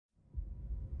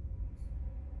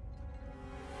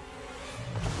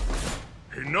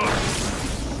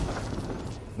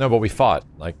No, but we fought.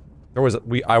 Like,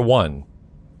 I won.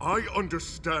 I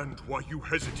understand why you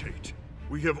hesitate.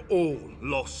 We have all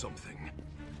lost something.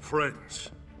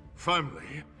 Friends,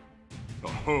 family, a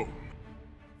home.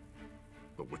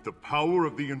 But with the power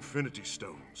of the Infinity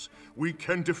Stones, we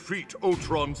can defeat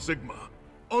Ultron Sigma,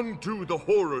 undo the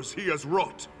horrors he has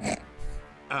wrought.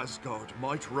 Asgard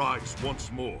might rise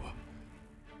once more.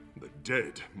 The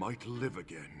dead might live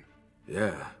again.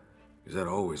 Yeah, because that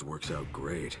always works out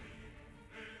great.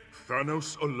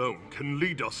 Thanos alone can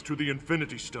lead us to the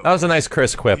Infinity Stones. That was a nice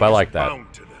Chris quip. I like that.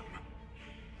 Bound to them.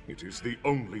 It is the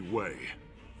only way.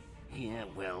 Yeah,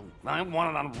 well, I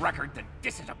want it on record that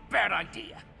this is a bad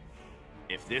idea.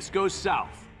 If this goes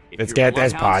south, if let's your get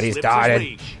this bloodhound party slips his started.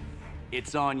 leash,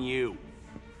 it's on you.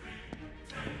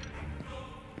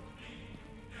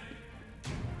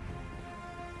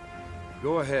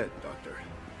 Go ahead, Doctor.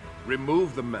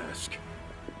 Remove the mask.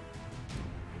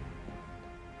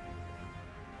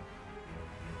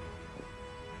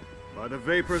 By the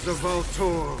vapors of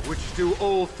Voltor, which do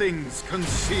all things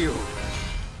conceal.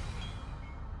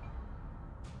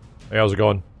 Hey, how's it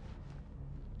going?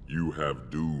 You have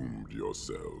doomed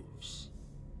yourselves.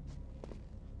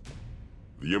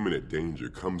 The imminent danger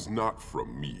comes not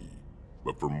from me,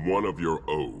 but from one of your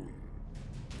own.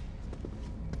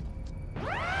 What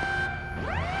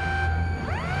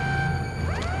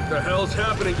the hell's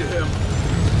happening to him?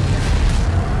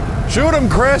 Shoot him,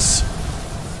 Chris!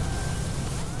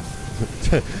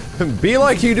 Be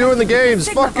like you do in the games.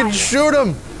 Fucking shoot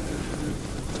him!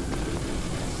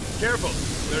 Careful.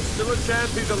 There's still a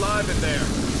chance he's alive in there.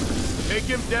 Take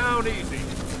him down easy.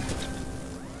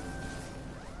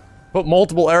 Put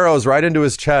multiple arrows right into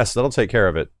his chest. That'll take care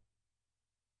of it.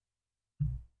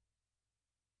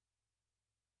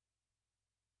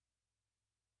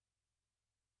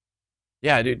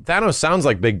 Yeah, dude, Thanos sounds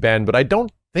like Big Band, but I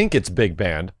don't think it's Big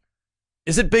Band.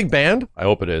 Is it Big Band? I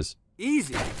hope it is.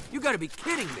 Easy. You gotta be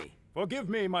kidding me. Forgive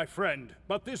me, my friend,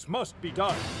 but this must be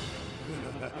done.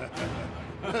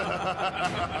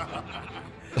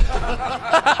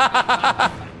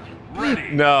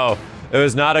 No, it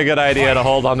was not a good idea to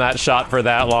hold on that shot for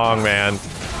that long, man.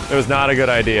 It was not a good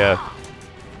idea.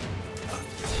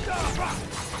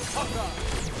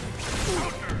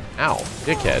 Ow,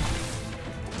 dickhead.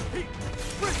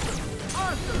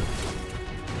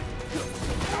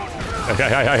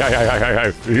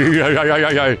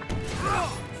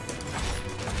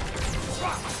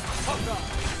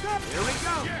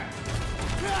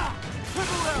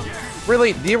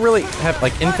 Really? Do you really have,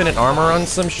 like, infinite armor on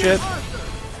some shit?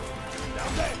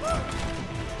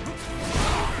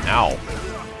 Ow.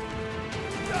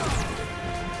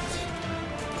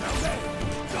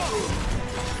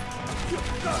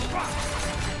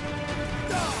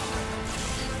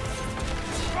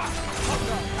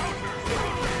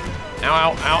 Ow,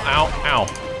 ow, ow, ow, ow.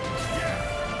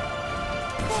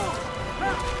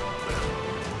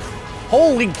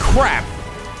 Holy crap!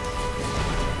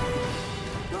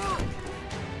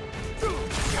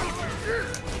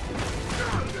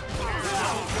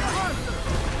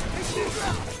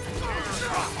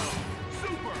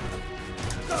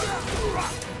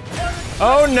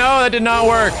 Oh no, that did not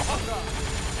work!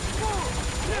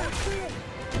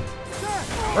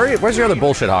 Where's your other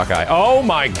bullshit, Hawkeye? Oh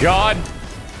my god!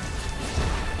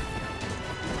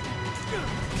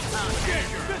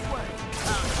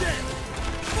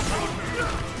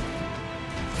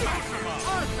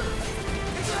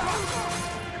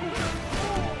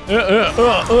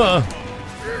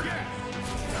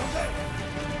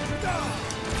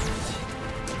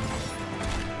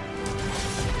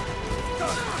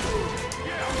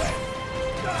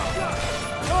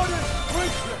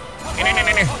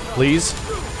 Please. I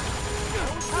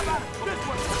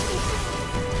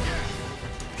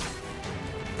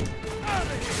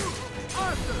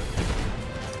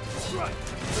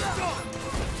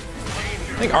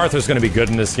think Arthur's gonna be good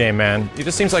in this game, man. He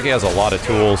just seems like he has a lot of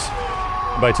tools.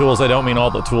 By tools, I don't mean all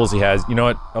the tools he has. You know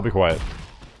what? I'll be quiet.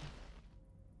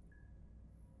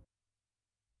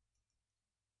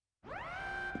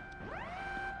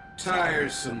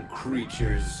 Tiresome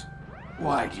creatures.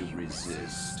 Why do you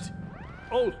resist?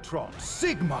 Ultron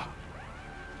Sigma!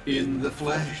 In the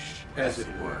flesh, as it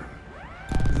were.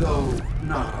 Though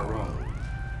not our own.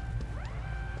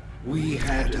 We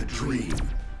had a dream.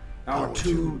 Our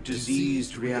two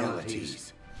diseased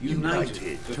realities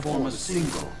united to form a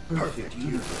single, perfect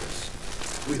universe.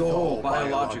 With all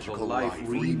biological life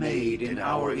remade in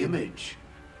our image.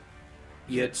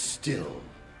 Yet still,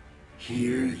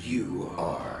 here you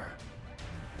are.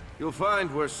 You'll find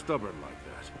we're stubborn like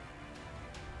that.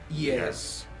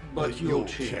 Yes, but you'll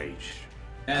change.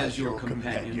 As your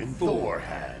companion Thor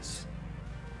has.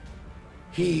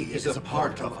 He is a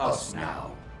part of us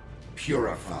now.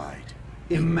 Purified.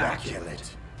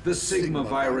 Immaculate. The Sigma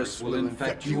virus will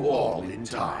infect you all in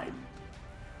time.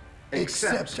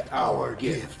 Accept our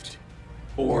gift,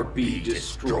 or be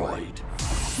destroyed.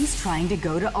 He's trying to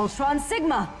go to Ultron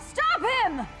Sigma. Stop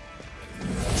him!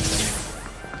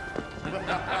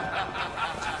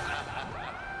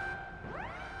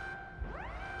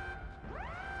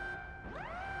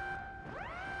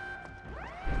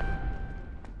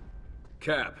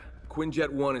 Cap,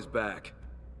 Quinjet 1 is back.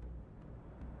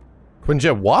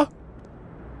 Quinjet what?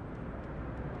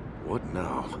 What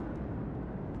now?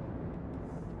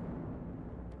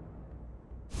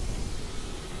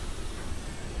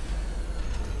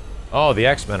 Oh, the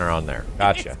X-Men are on there.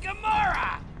 Gotcha. It's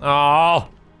Gamora! Oh.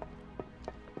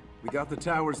 We got the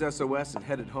tower's SOS and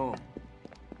headed home.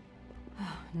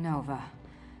 Nova,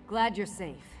 glad you're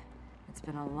safe. It's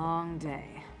been a long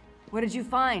day. What did you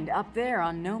find up there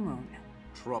on No Moon?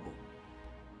 Trouble.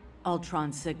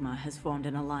 Ultron Sigma has formed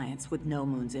an alliance with No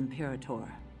Moon's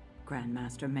Imperator,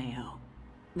 Grandmaster Mayo.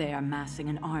 They are massing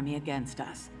an army against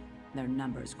us. Their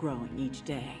numbers growing each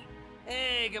day.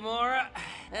 Hey, Gamora.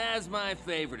 That's my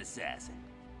favorite assassin.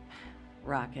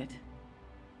 Rocket.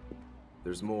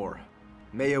 There's more.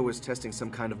 Mayo is testing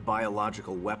some kind of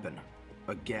biological weapon.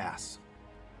 A gas.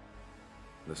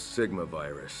 The Sigma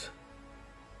virus.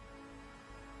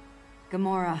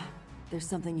 Gamora, there's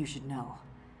something you should know.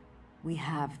 We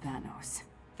have Thanos.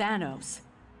 Thanos?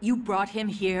 You brought him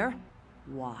here?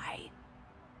 Why?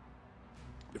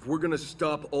 If we're gonna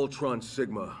stop Ultron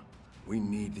Sigma, we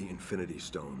need the Infinity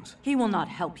Stones. He will not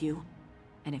help you.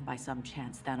 And if by some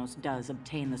chance Thanos does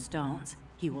obtain the stones,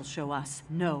 he will show us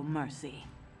no mercy.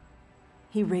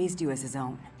 He raised you as his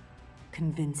own.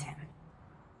 Convince him.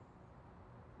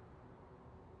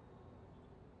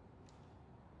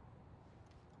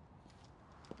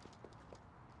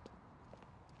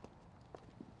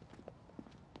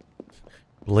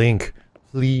 Blink,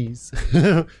 please.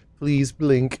 Please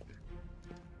blink.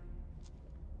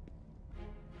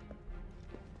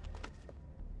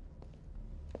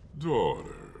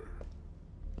 Daughter,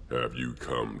 have you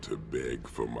come to beg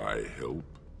for my help?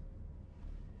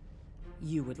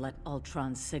 You would let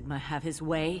Ultron Sigma have his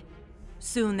way?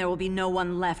 Soon there will be no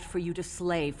one left for you to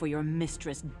slay for your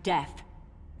mistress' death.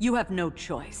 You have no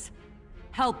choice.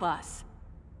 Help us.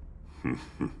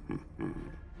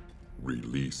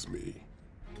 Release me,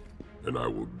 and I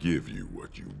will give you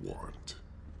what you want.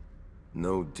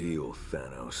 No deal,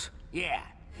 Thanos. Yeah,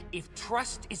 if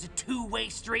trust is a two-way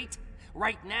street,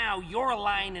 right now you're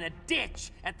lying in a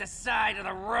ditch at the side of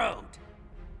the road.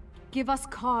 Give us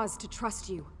cause to trust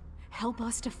you. Help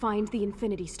us to find the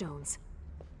Infinity Stones.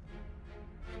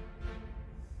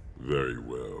 Very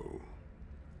well.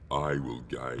 I will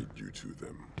guide you to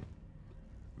them.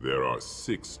 There are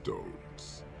 6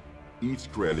 stones,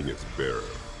 each granting its bearer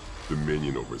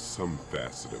dominion over some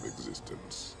facet of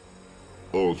existence.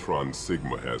 Ultron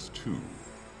Sigma has 2,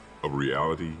 of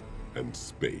reality and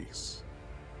space.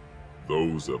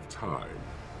 Those of time,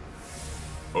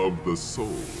 of the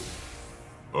soul,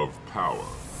 of power,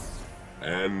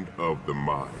 and of the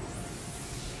mind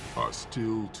are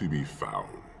still to be found.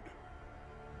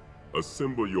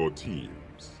 Assemble your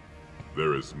teams.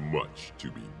 There is much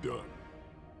to be done.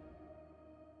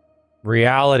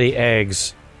 Reality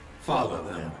eggs. Follow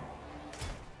them.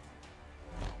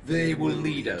 They will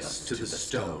lead us to the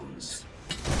stones.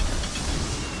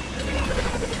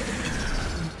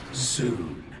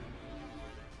 Soon,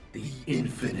 the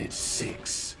Infinite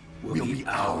Six will be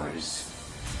ours.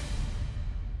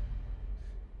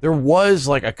 There was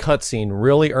like a cutscene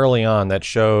really early on that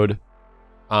showed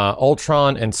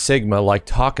Ultron and Sigma like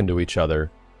talking to each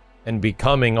other and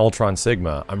becoming Ultron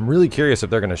Sigma. I'm really curious if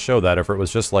they're going to show that, or if it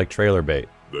was just like trailer bait.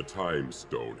 The Time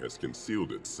Stone has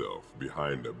concealed itself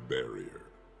behind a barrier.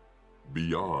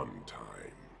 Beyond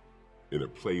time. In a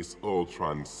place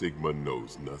Ultron Sigma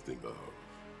knows nothing of.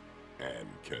 And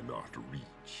cannot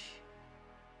reach.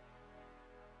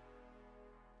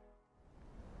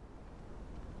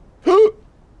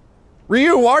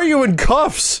 Ryu, why are you in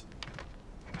cuffs?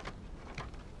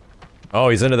 Oh,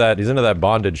 he's into that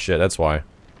bondage shit, that's why.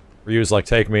 Ryu's like,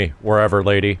 take me wherever,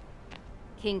 lady.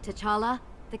 King T'Challa,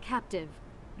 the captive.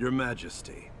 Your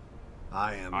Majesty,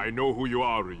 I know who you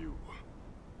are, Ryu.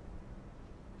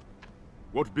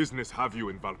 What business have you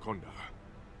in Valkonda?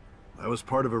 I was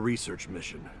part of a research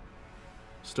mission,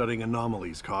 studying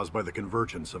anomalies caused by the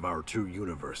convergence of our 2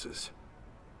 universes.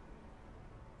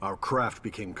 Our craft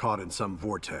became caught in some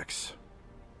vortex.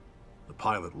 The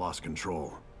pilot lost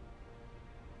control.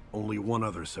 Only one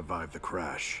other survived the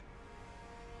crash.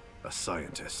 A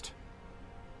scientist.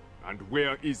 And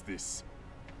where is this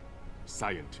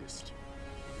scientist.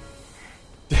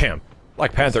 Damn,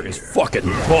 Black Panther is fucking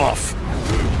buff.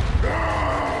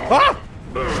 Ah!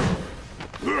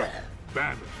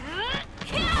 Banner.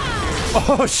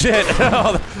 Oh shit!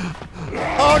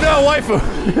 Oh no,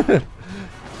 waifu!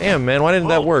 Damn, man, why didn't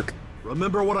that work?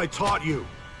 Remember what I taught you.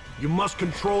 You must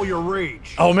control your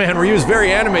rage. Oh man, Ryu's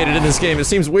very animated in this game. It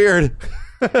seems weird.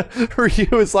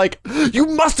 Ryu is like, you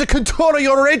must control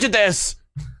your rage in this!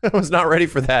 I was not ready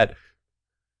for that.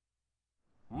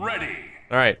 Ready.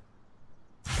 Alright.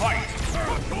 Fight.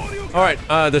 Alright,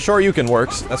 the Shoryuken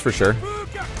works, that's for sure.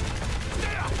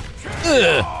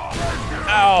 Ugh.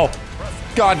 Ow.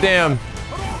 Goddamn.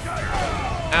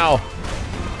 Ow.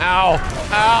 Ow.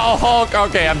 Ow, Hulk.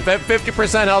 Okay, I'm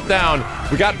 50% health down.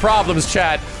 We got problems,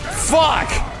 chat. Fuck!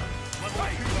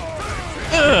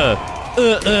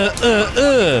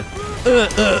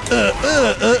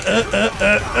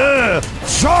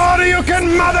 Shoryuken,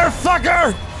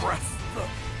 motherfucker!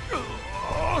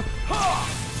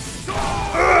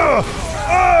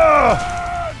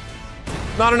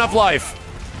 Not enough life.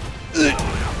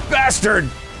 Bastard!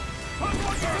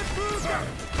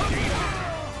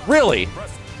 Really?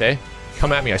 Okay.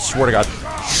 Come at me, I swear to God.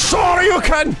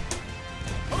 Shoryuken!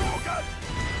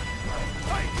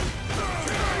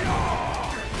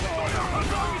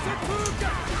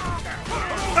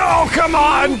 Oh, come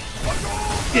on!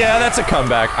 Yeah, that's a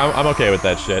comeback. I'm okay with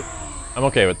that shit. I'm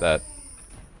okay with that.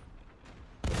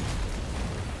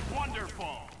 Wonderful.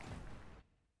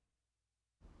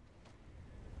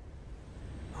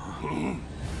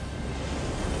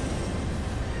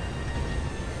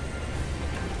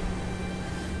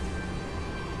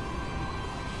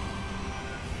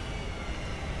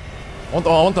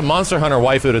 I want the Monster Hunter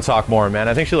waifu to talk more, man.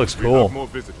 I think she looks cool. We have more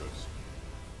visitors.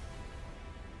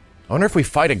 I wonder if we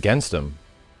fight against him.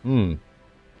 Hmm.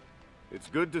 It's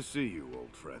good to see you,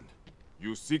 old friend.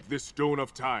 You seek this stone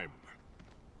of time.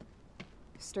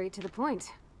 Straight to the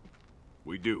point.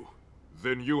 We do.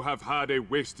 Then you have had a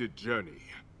wasted journey.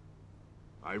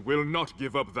 I will not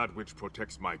give up that which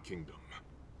protects my kingdom.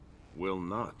 Will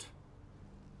not.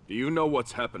 Do you know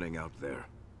what's happening out there?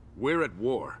 We're at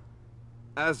war.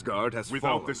 Asgard has Without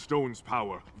fallen. the stone's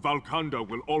power, Valkanda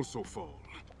will also fall.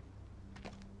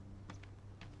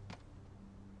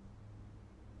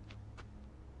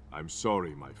 I'm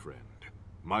sorry, my friend.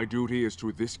 My duty is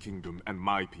to this kingdom and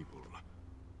my people.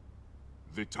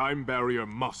 The time barrier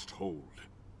must hold.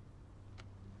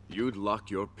 You'd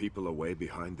lock your people away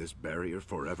behind this barrier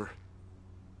forever?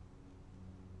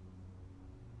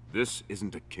 This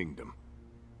isn't a kingdom.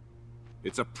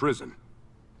 It's a prison.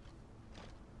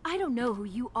 I don't know who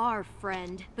you are,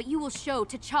 friend, but you will show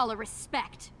T'Challa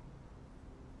respect.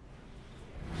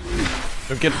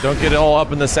 Don't get all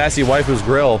up in the sassy waifu's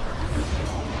grill.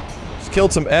 Just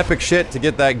killed some epic shit to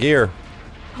get that gear.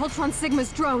 Ultron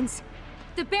Sigma's drones.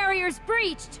 The barrier's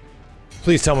breached.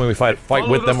 Please tell me we fight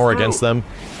with them or against them.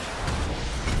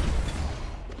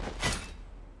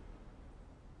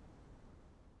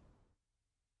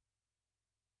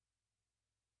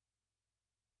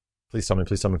 Please tell me,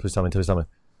 please tell me, please tell me, please tell me.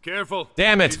 Careful.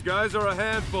 Damn it! These guys are a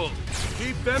handful.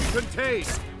 Keep them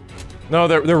contained. No,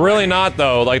 they're really not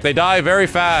though. Like they die very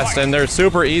fast and they're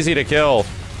super easy to kill.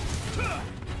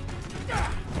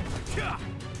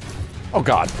 Oh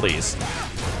God, please.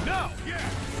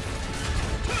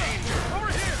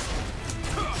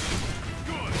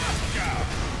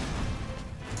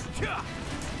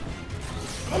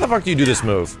 How the fuck do you do this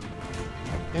move?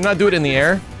 Can you not do it in the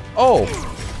air? Oh!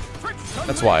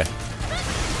 That's why.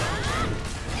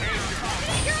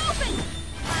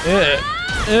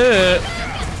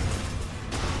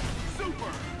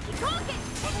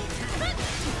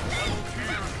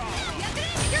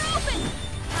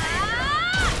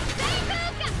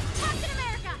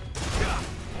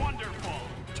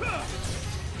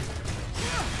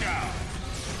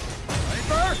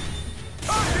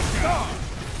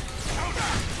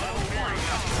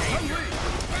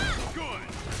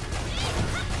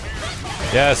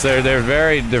 Yes, they're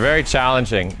very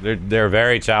challenging. They're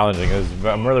very challenging.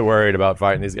 I'm really worried about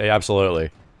fighting these guys.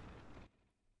 Absolutely.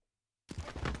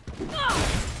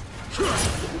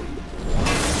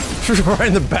 Right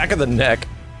in the back of the neck.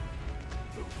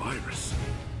 The virus.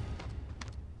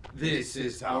 This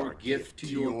is our gift to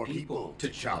your people,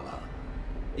 T'Challa.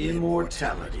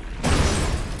 Immortality.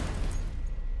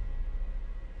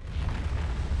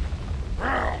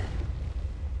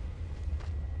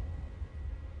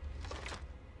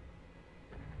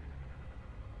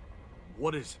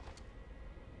 What is...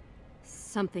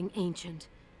 Something ancient.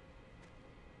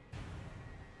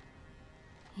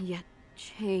 Yet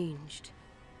changed.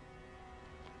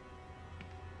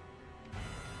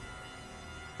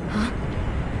 Huh?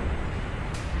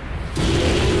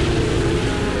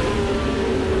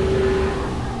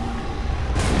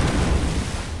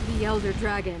 Elder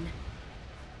Dragon.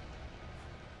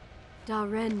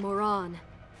 Daren Moran.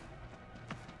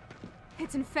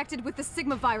 It's infected with the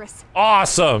Sigma virus.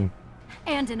 Awesome!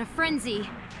 And in a frenzy.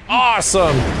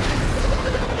 Awesome!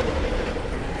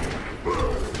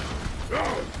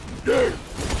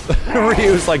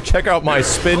 Ryu's like, check out my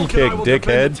spin kick,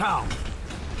 dickhead.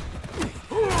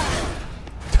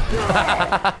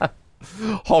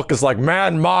 Hulk is like,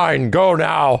 man, mine, go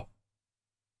now.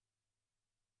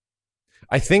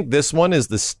 I think this one is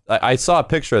this. I saw a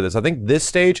picture of this. I think this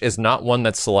stage is not one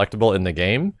that's selectable in the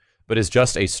game, but is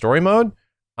just a story mode.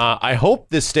 I hope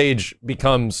this stage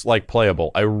becomes like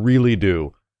playable. I really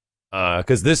do,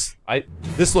 because this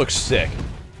looks sick.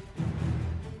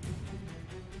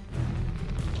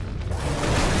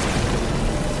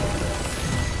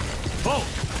 Oh,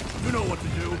 you know what to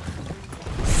do.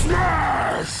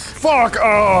 Smash! Fuck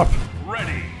up!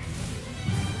 Ready.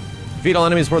 Defeat all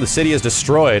enemies before the city is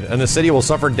destroyed, and the city will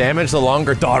suffer damage the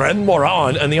longer Daren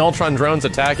Moran and the Ultron drones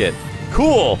attack it.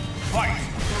 Cool! Fight.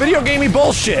 Video gamey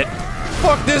bullshit!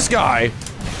 Fuck this guy!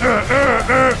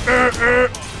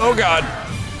 Oh god.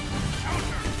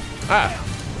 Ah.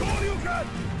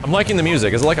 I'm liking the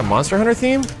music. Is it like a Monster Hunter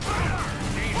theme?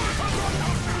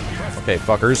 Okay,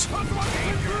 fuckers.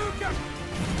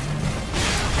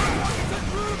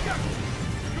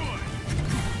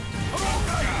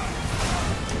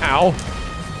 Ow.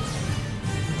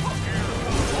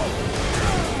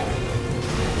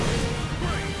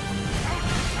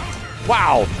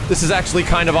 Wow, this is actually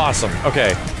kind of awesome. Okay.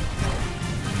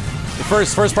 The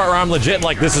first part where I'm legit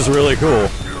like, this is really cool.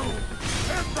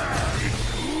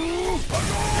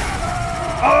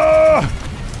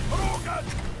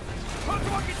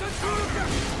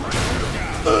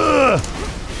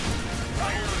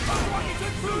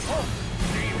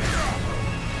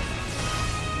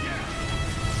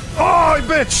 Oh,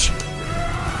 bitch!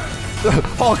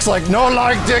 Hulk's like, no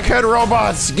like dickhead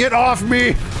robots, get off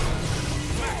me!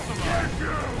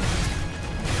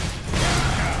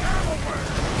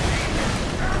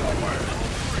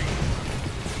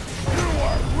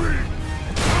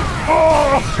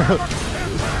 Oh!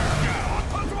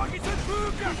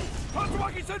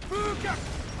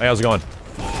 Hey, how's it going?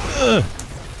 Ugh.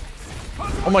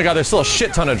 Oh my god, there's still a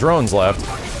shit ton of drones left.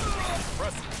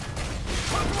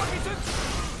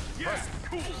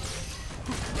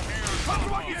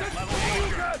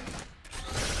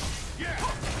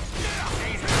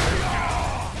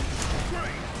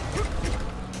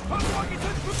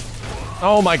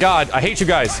 Oh my god, I hate you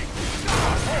guys.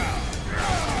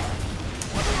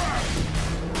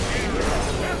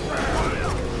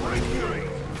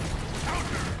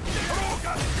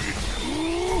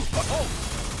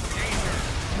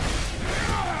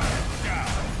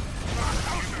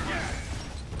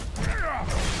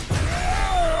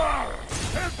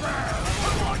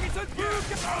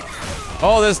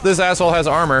 Oh, this asshole has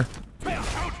armor.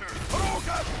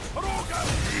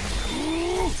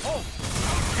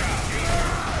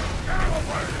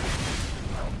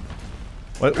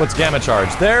 What's Gamma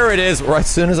Charge? There it is, right as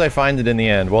soon as I find it in the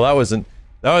end. Well, that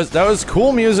was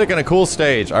cool music and a cool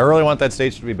stage. I really want that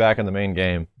stage to be back in the main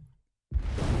game.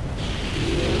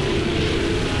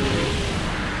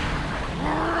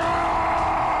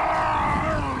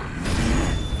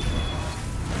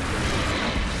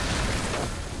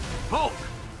 Hulk!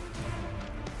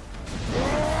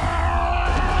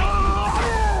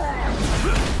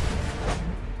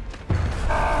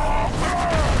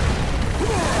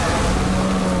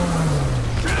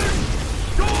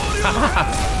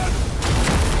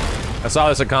 I saw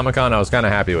this at Comic-Con, I was kind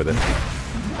of happy with it.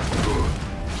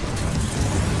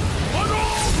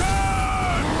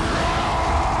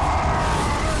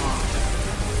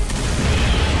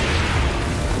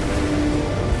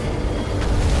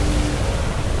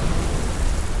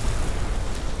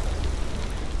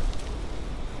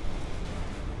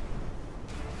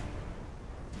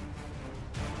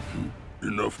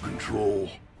 Enough control.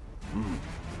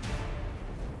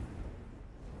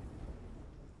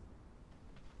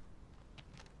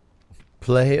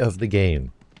 Play of the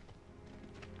game.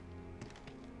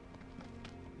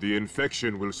 The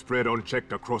infection will spread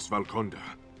unchecked across Valkonda.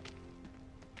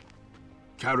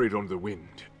 Carried on the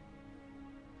wind.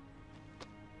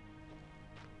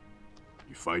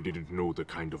 If I didn't know the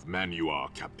kind of man you are,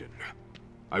 Captain,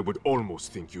 I would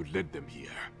almost think you led them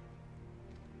here.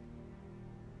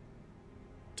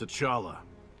 T'Challa.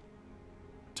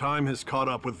 Time has caught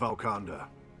up with Valkonda.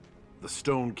 The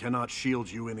stone cannot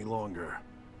shield you any longer.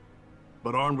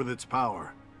 But armed with its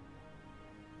power,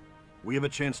 we have a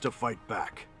chance to fight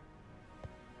back.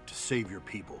 To save your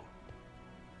people.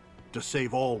 To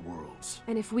save all worlds.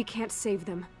 And if we can't save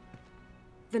them,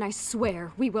 Then I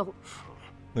swear we will...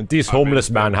 This homeless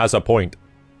man has a point.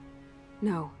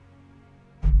 No.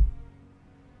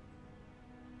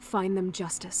 Find them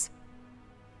justice.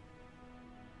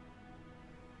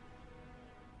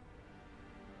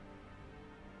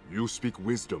 You speak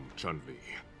wisdom, Chun-Li.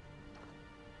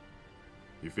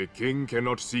 If a king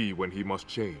cannot see when he must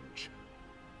change,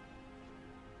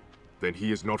 then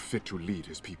he is not fit to lead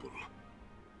his people.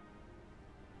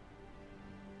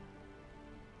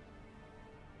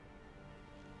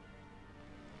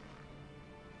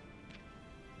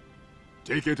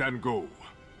 Take it and go.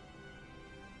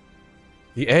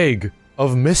 The egg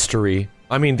of mystery.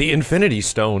 I mean, the Infinity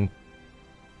Stone.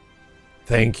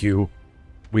 Thank you,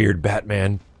 weird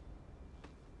Batman.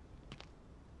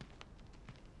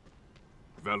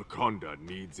 Valkonda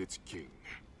needs its king.